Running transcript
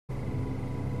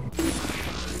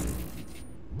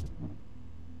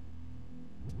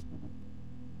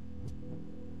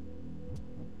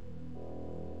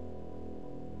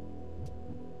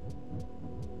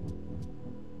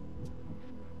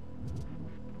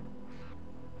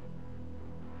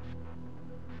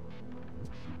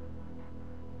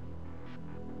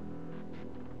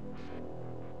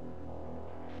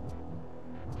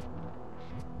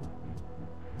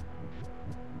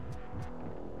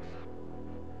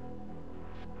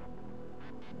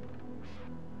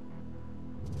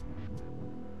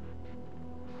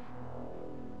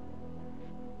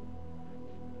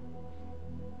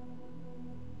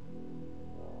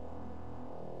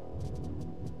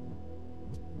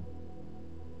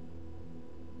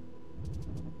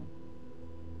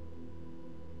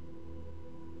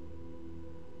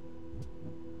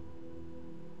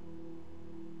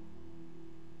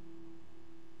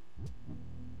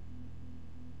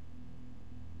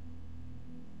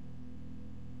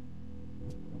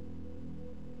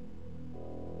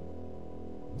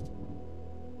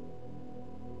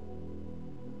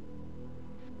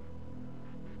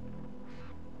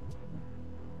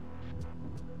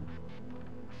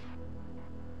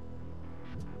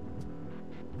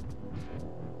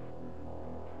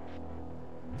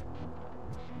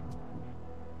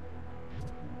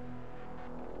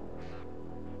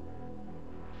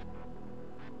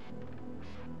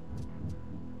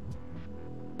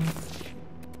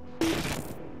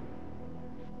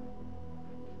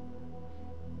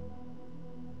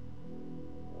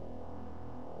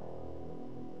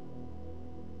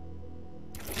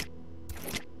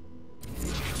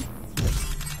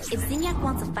If Zinyak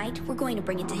wants a fight, we're going to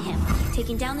bring it to him.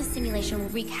 Taking down the simulation will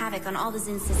wreak havoc on all the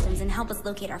Zin systems and help us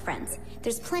locate our friends.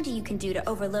 There's plenty you can do to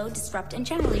overload, disrupt, and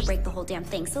generally break the whole damn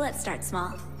thing, so let's start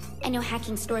small. I know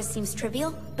hacking stores seems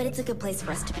trivial, but it's a good place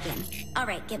for us to begin.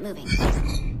 Alright, get moving.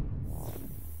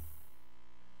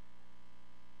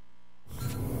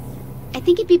 I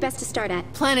think it'd be best to start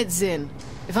at... Planet Zin.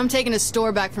 If I'm taking a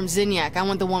store back from Zinyak, I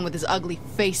want the one with his ugly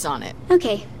face on it.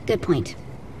 Okay, good point.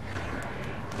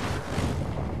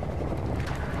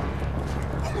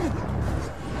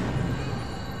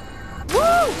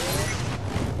 Woo!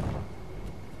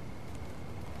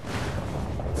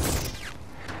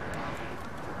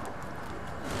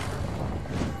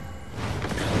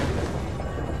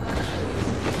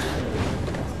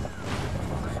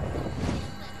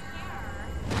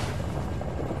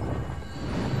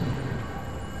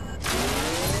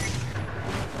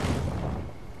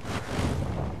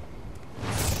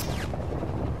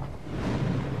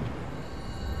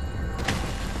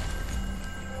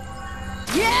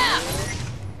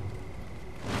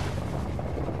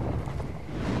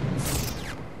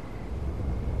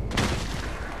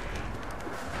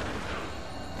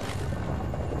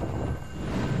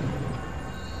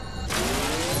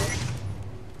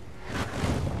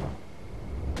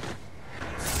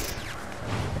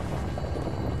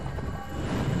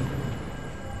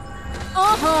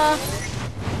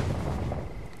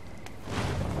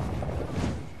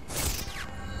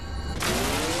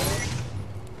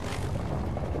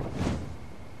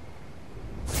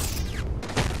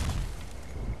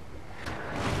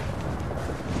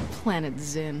 Planet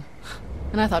Zin.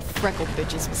 And I thought Freckle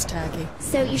Bitches was tacky.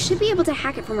 So you should be able to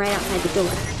hack it from right outside the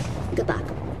door. Good luck.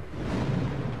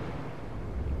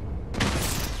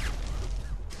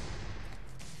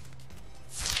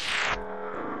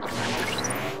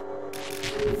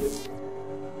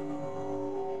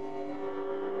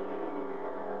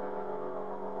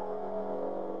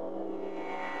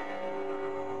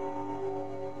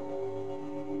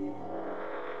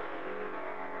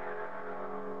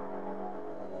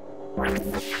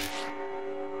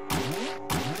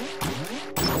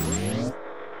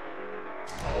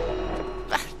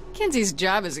 Kenzie's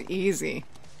job is easy.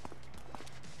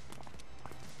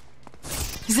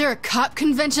 Is there a cop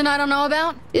convention I don't know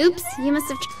about? Oops, you must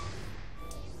have...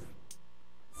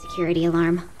 Security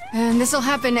alarm. And this'll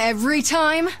happen every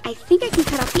time? I think I can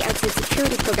cut off the outside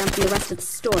security program from the rest of the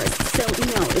stores, so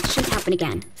no, it shouldn't happen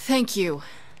again. Thank you.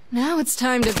 Now it's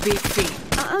time to beat feet.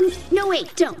 No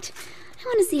wait, don't. I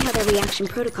want to see how their reaction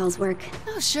protocols work.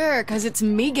 Oh sure, 'cause it's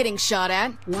me getting shot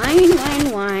at. Whine,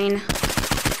 whine, whine.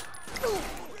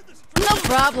 No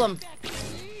problem.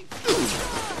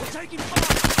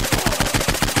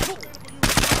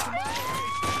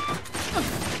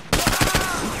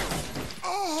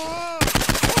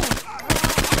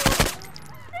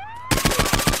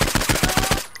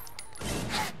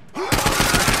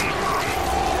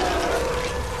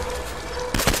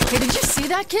 Hey, did you see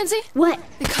that, Kenzie? What?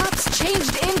 The cops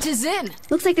changed into Zin.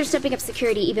 Looks like they're stepping up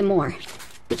security even more.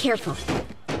 Be careful.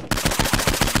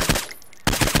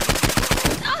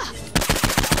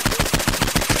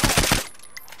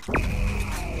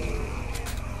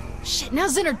 Shit, now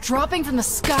Zin are dropping from the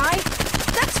sky?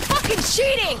 That's fucking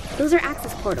cheating! Those are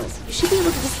access portals. You should be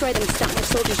able to destroy them to stop more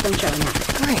soldiers from showing up.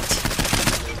 Great.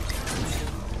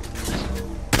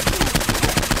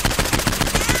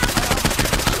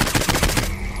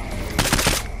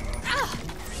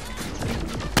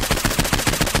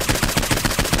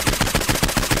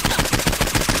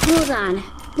 Hold on.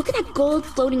 Look at that gold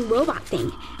floating robot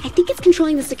thing. I think it's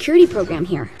controlling the security program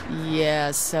here.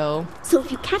 Yeah, so? So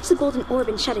if you catch the golden orb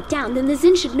and shut it down, then the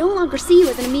Zin should no longer see you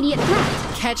as an immediate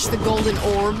threat. Catch the golden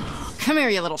orb? Come here,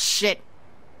 you little shit.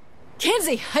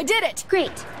 Kenzie, I did it!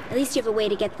 Great. At least you have a way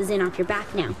to get the Zin off your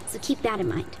back now, so keep that in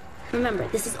mind. Remember,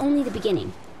 this is only the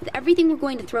beginning. With everything we're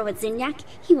going to throw at Zinyak,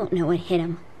 he won't know what hit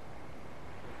him.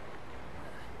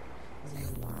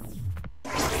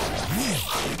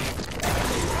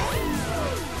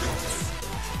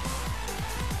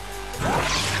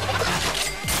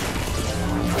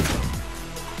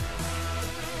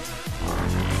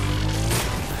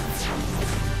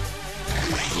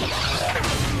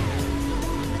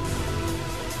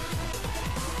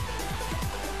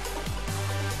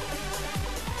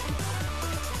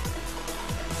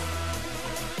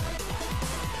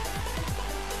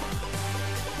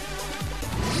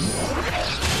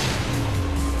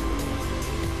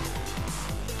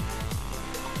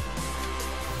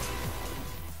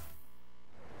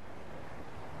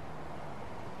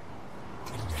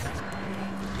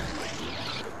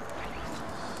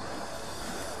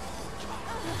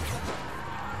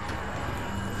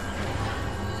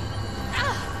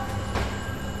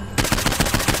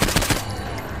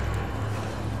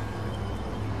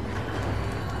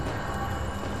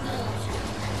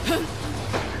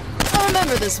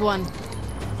 remember this one.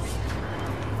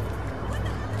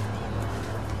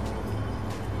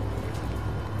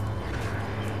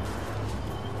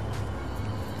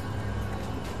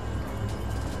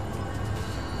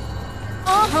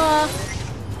 Uh-huh.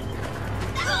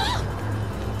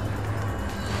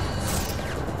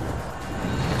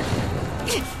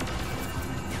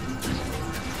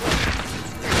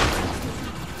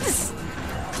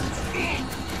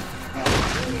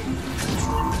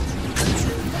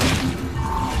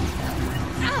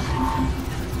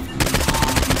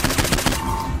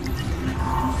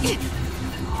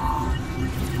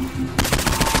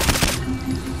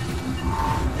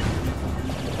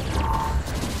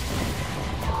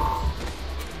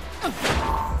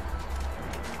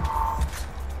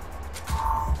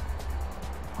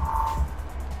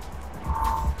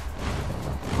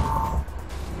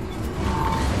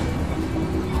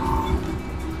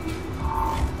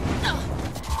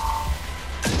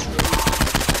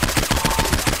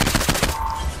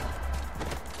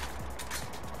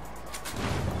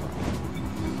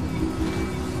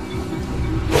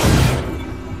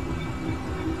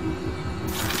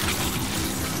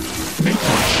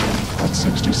 At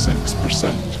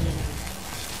 66%.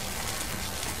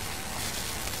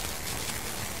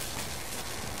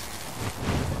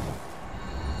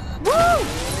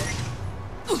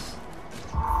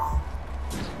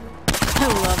 I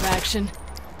love action.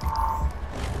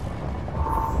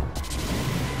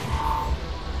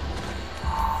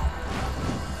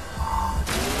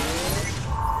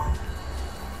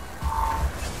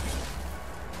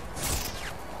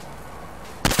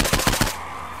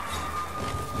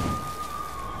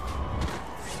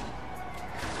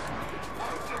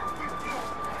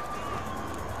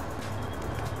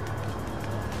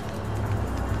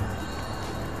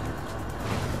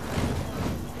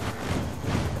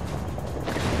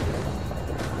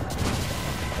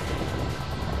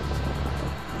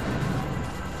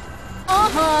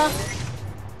 Uh-huh.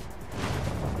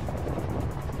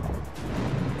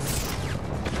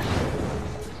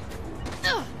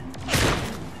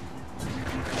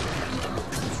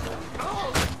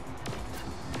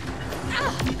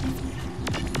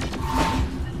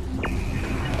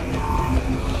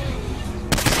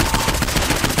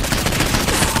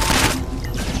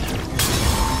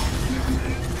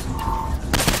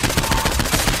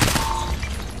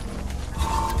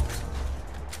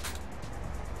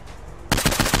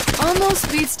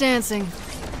 Almost beats dancing.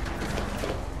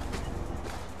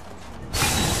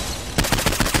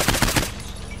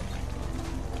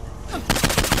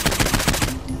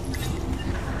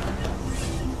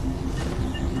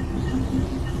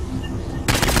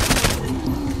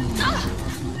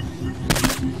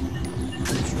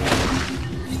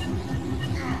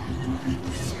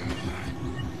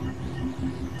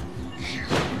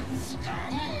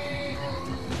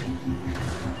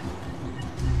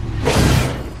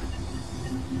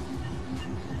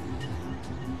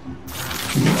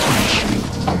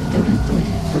 At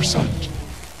 33%.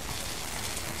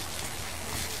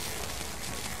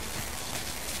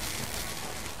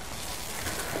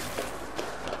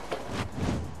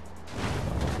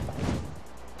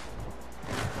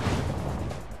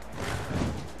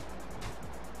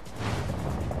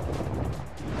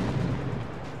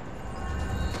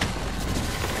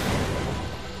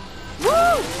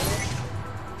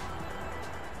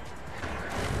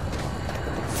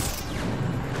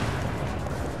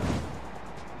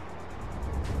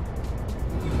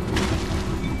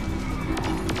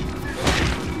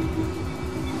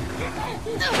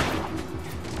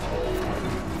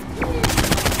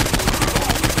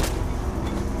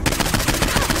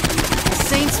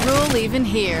 Saints rule even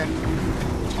here.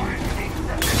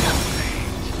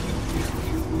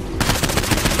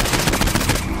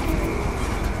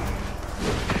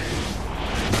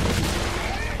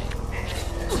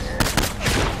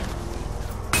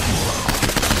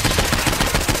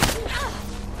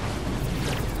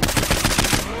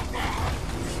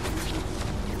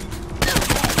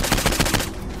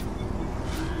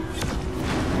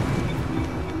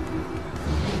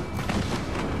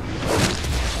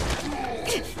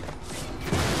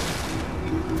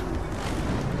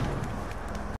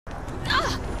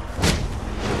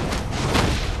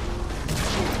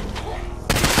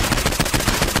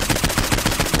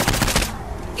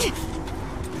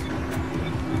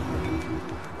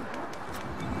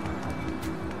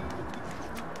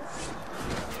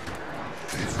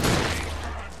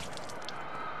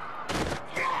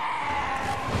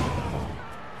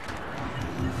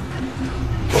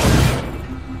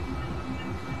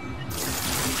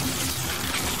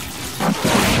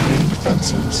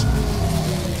 Defenses.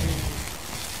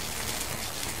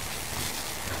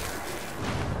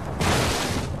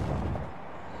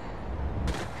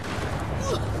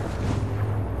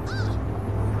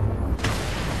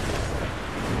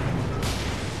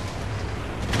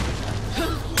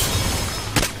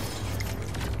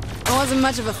 wasn't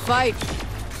much of a fight.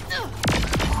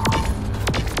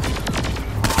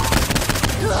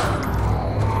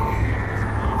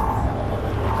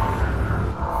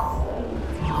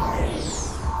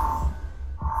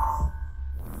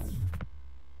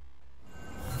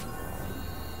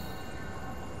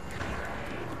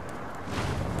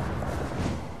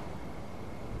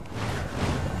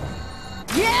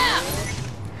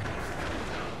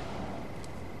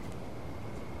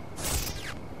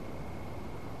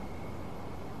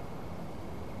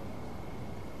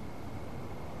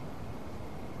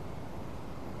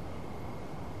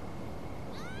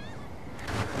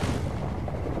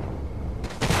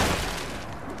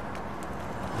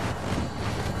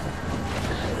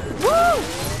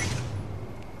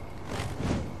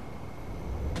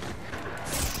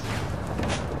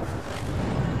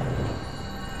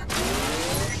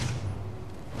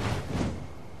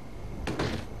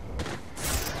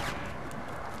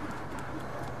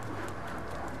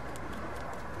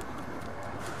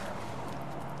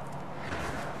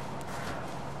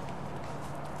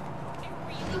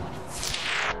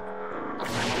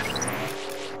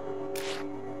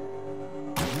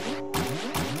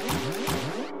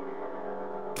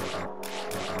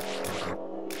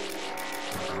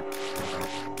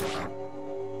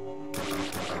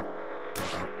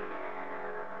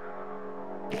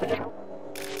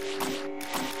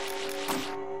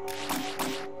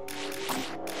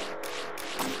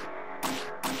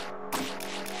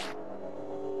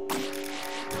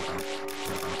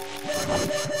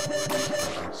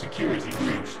 Security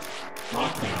breached.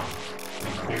 Lockdown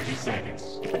in 30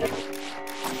 seconds.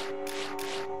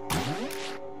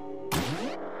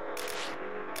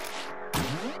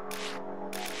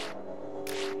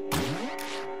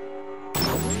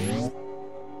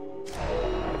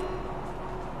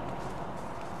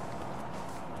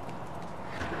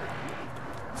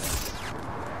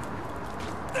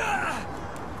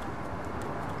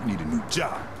 I need a new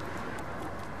job.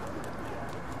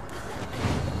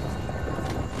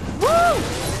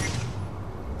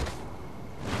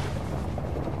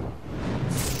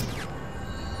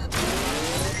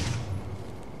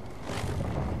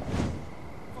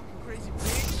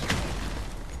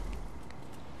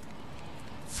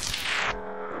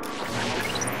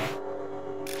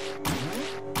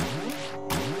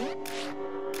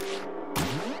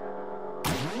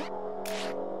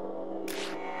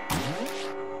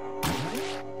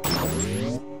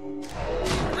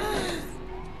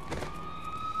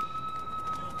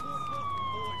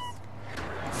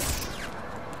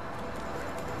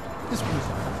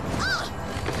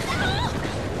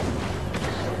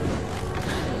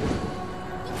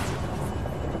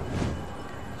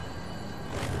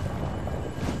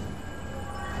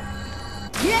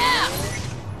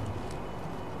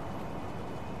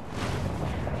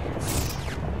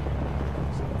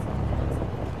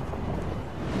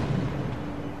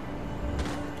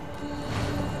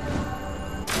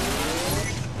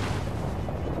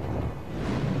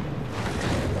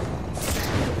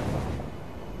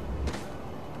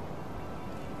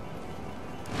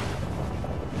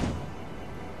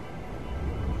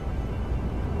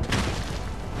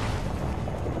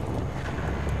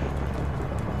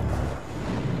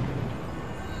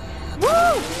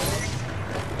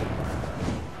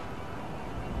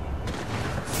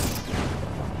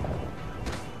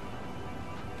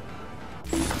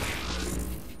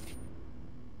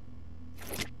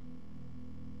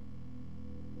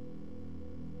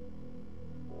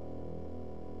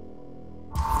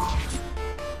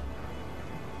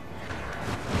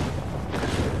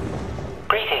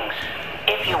 Greetings.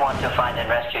 If you want to find and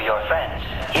rescue your friends,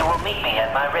 you will meet me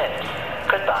at my rift.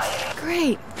 Goodbye.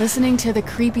 Great. Listening to the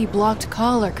creepy blocked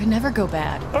caller could never go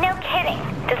bad. No kidding.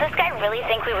 Does this guy really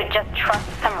think we would just trust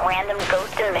some random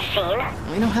ghost in the machine?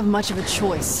 We don't have much of a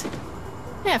choice.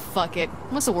 Yeah, fuck it.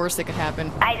 What's the worst that could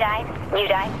happen? I die, you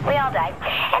die, we all die.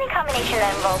 Any combination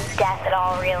that involves death at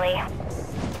all, really.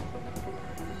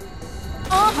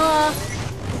 Uh-huh.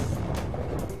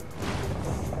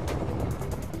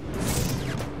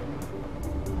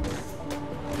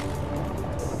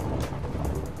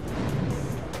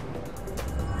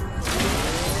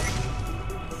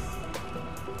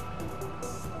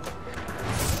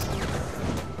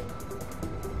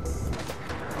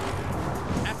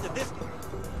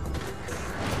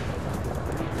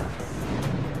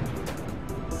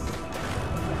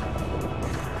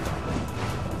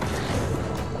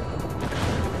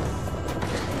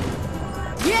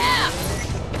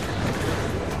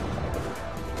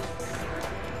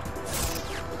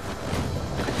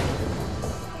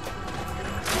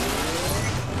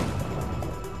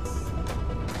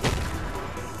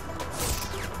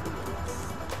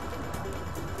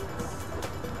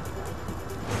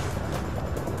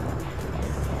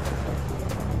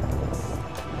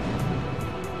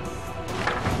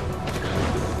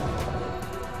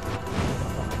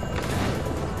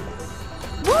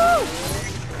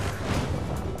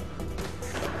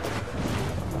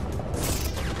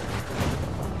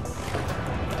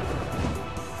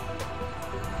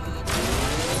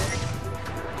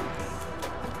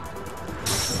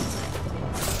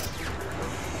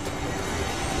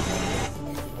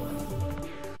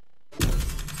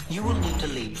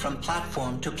 from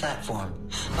platform to platform.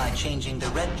 By changing the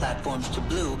red platforms to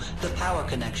blue, the power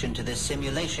connection to this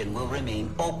simulation will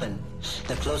remain open.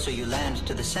 The closer you land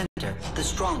to the center, the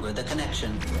stronger the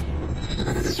connection.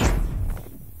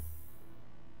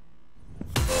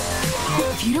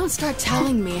 If you don't start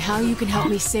telling me how you can help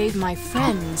me save my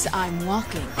friends, I'm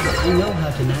walking. I know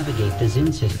how to navigate the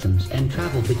Zin systems and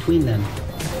travel between them.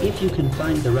 If you can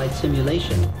find the right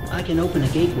simulation, I can open a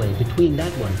gateway between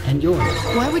that one and yours.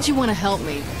 Why would you want to help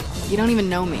me? You don't even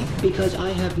know me. Because I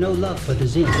have no love for the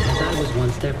Zin, as I was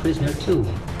once their prisoner too.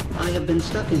 I have been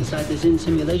stuck inside the Zin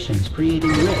simulations, creating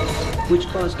rifts, which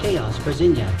cause chaos for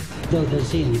Zinyak, though the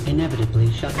Zin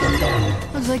inevitably shut them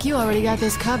down. Looks like you already got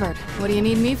this covered. What do you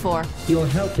need me for? Your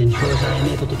help ensures I am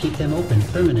able to keep them open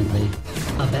permanently.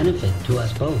 A benefit to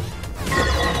us both.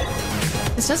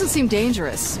 This doesn't seem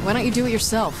dangerous. Why don't you do it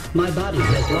yourself? My body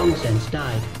has long since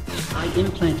died. I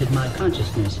implanted my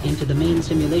consciousness into the main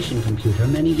simulation computer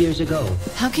many years ago.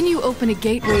 How can you open a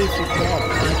gateway if you're dead?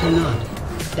 I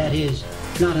cannot. That is,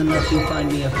 not unless you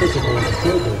find me a physical,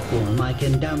 mobile form I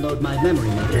can download my memory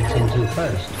matrix into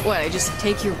first. What, I just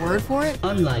take your word for it?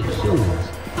 Unlike humans,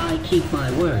 I keep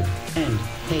my word and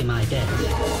pay my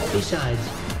debts. Besides,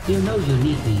 you know you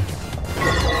need me.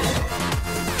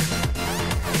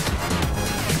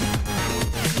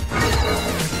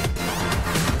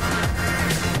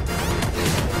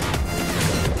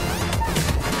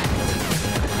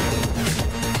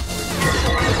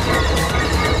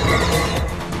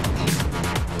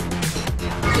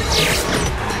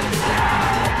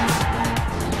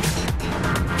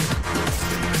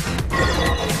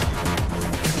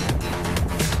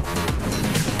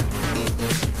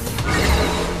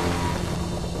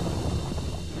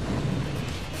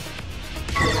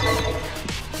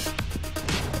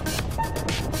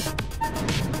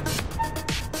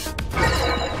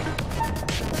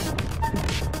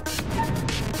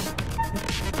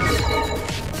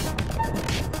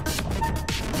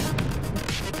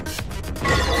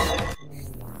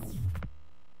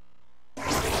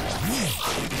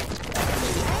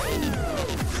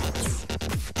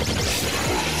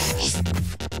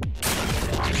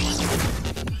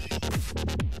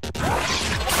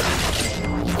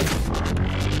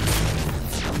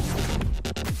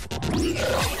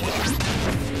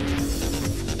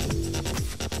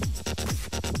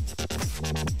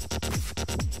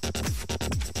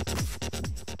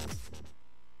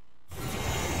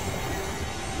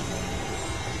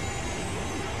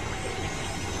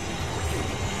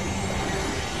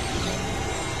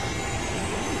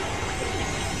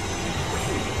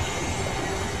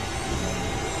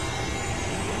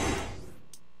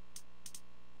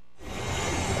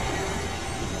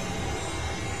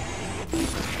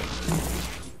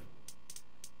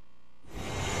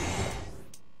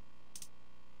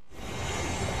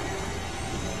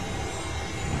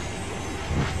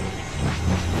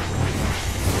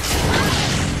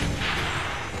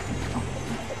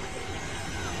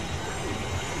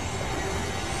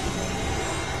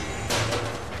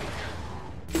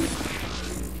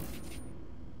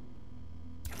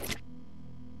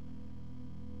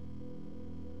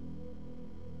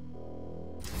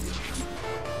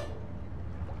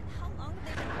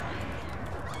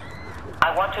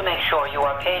 I want to make sure you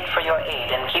are paid for your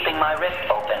aid in keeping my rift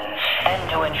open, and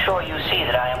to ensure you see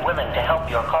that I am willing to help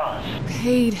your cause.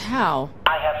 Paid how?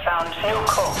 I have found new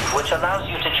code which allows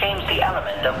you to change the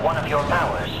element of one of your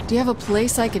powers. Do you have a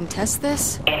place I can test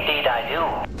this? Indeed I do.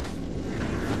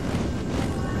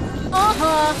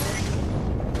 Uh-huh.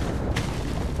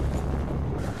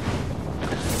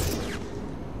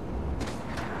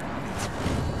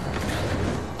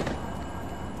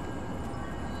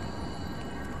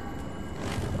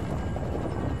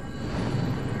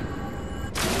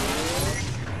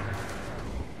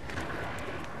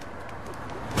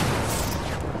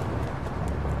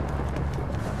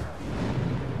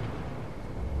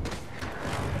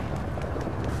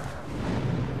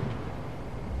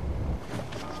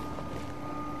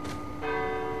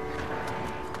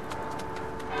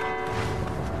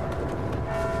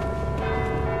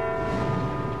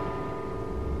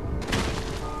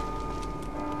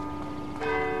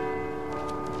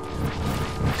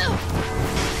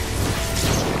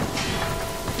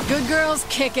 Good girls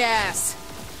kick ass.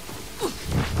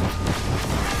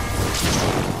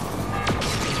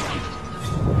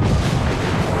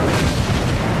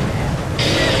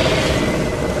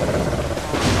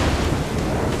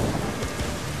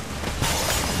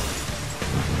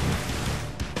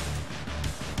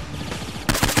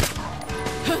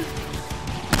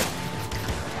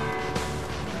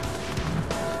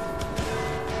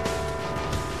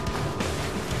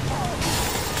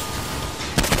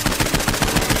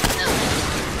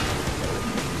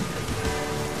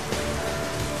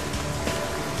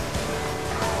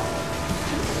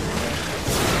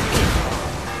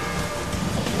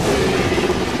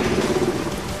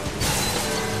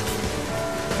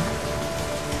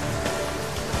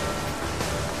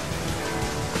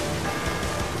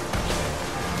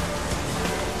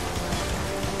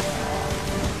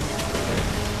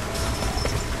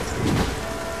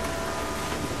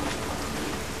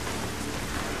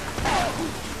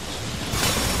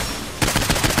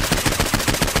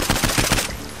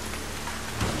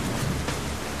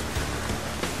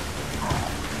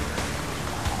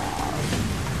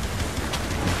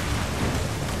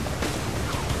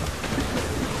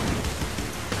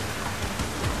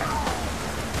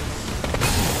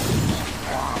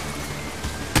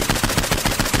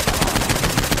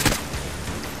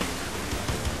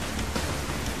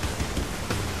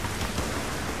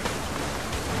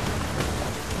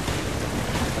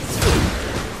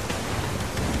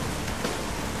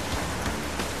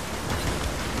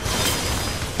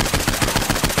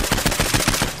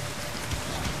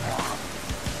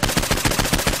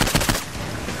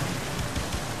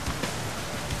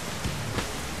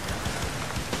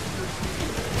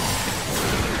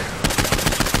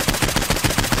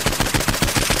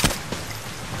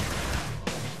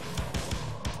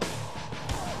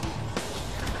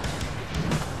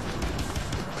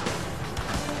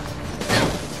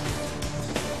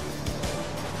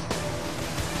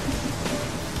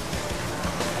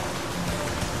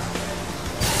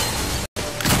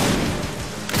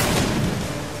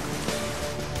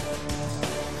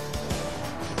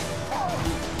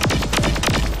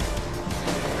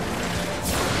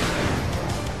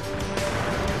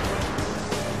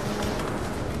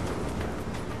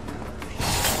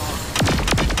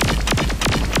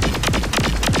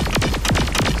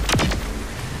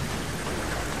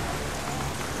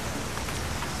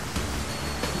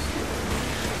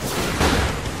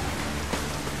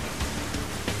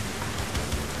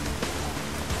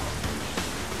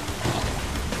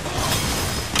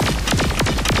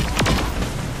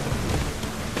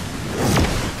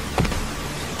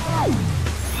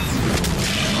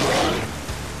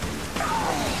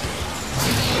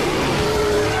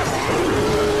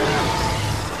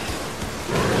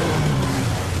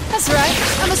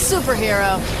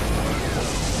 superhero.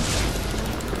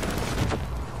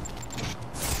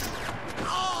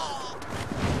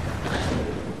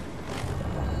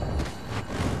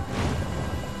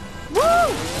 Woo!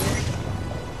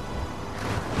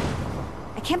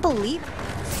 I can't believe.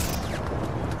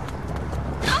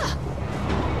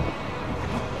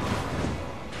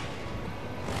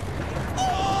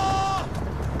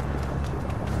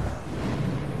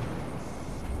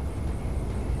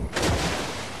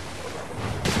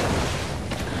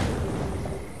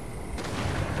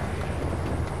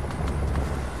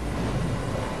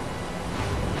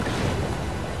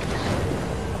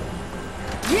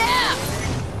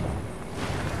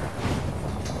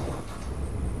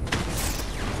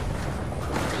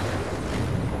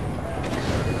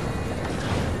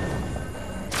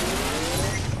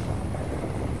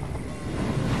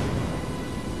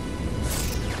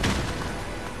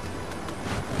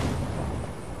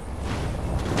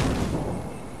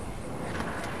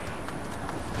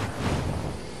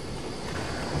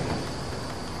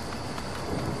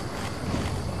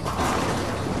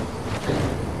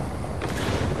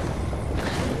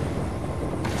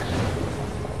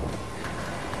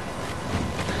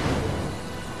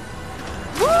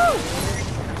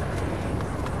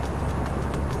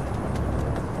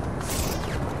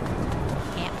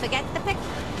 Forget the picture.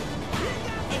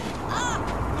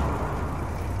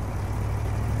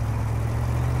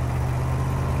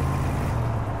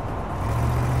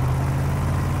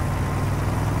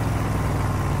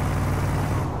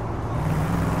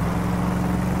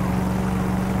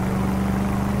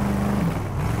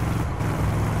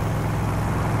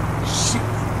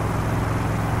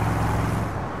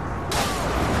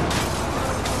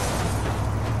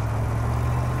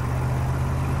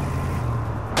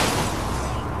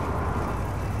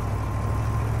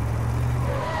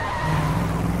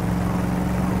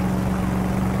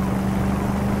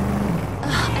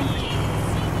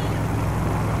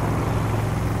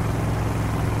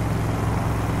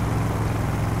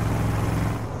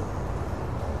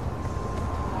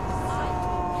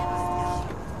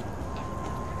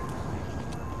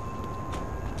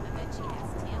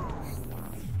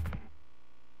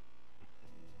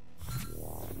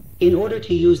 In order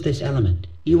to use this element,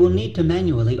 you will need to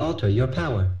manually alter your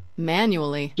power.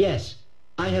 Manually? Yes.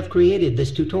 I have created this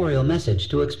tutorial message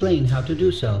to explain how to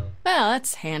do so. Well,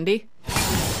 that's handy.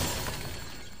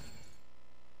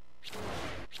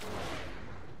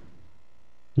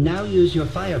 Now use your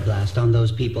fire blast on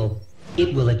those people.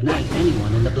 It will ignite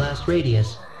anyone in the blast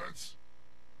radius.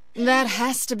 That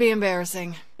has to be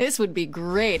embarrassing. This would be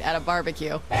great at a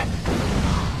barbecue.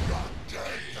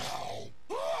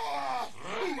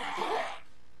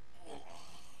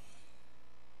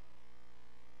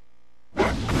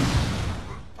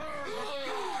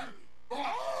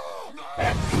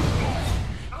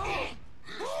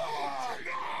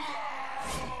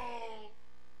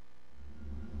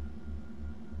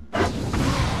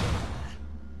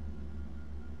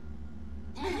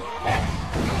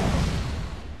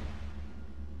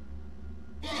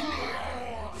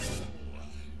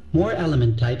 More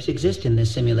element types exist in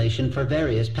this simulation for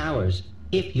various powers,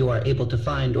 if you are able to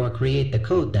find or create the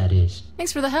code, that is.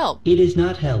 Thanks for the help. It is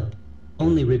not help,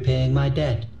 only repaying my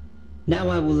debt. Now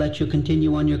I will let you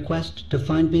continue on your quest to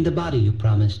find me the body you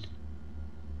promised.